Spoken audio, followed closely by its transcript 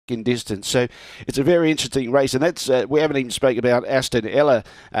in distance. So it's a very interesting race, and that's we haven't even spoken about Aston Ella.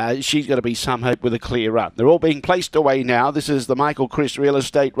 She's going to be some hope with a clear run. They're all being placed away now. This is the Michael Chris Real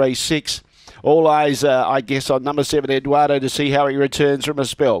Estate Race 6. All eyes, I guess, on number 7, Eduardo, to see how he returns from a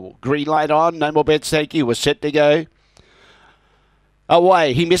spell. Green light on, no more bets, thank you. We're set to go.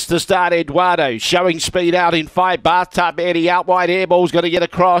 Away, he missed the start, Eduardo, showing speed out in 5. Bathtub Eddie, out wide, Airball's got to get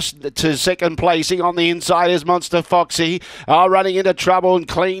across to second placing. On the inside is Monster Foxy. Running into trouble and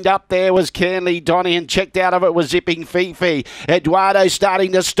cleaned up there was Canley Donny, and checked out of it was Zipping Fifi. Eduardo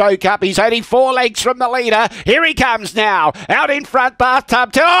starting to stoke up. He's only 4 lengths from the leader. Here he comes now. Out in front,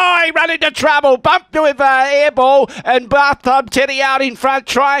 Bathtub. He ran into trouble. Bumped with Airball, and Bathtub Teddy out in front,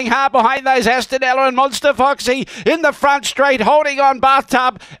 trying hard behind those Aston Ella and Monster Foxy in the front straight, holding on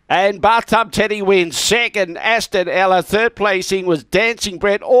Bathtub, and Bathtub Teddy wins second. Aston Ella, third placing was Dancing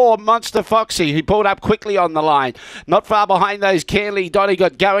Brett or Monster Foxy, who pulled up quickly on the line. Not far behind those, Canley Donny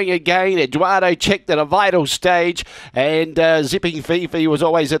got going again. Eduardo checked at a vital stage, and Zipping Fifi was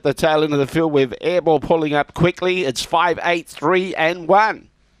always at the tail end of the field with Airball pulling up quickly. It's 5, 8, 3 and 1.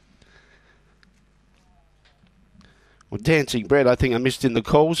 Well, Dancing Brett, I think I missed in the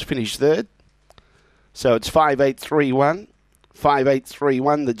calls, finished third. So it's 5, 8, 3, 1.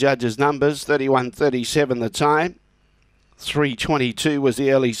 5831, the judges' numbers. 3137 the time. 322 was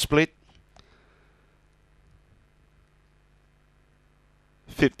the early split.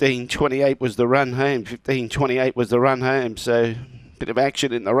 1528 was the run home. 1528 was the run home. So bit of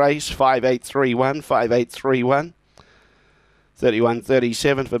action in the race. 5831, 5831.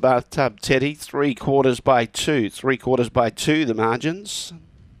 3137 for Bathtub Teddy. 3/4 by 2. 3/4 by 2 the margins.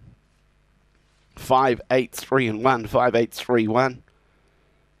 5, 8, 3 and 1. 5, 8, 3, 1.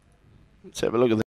 Let's have a look at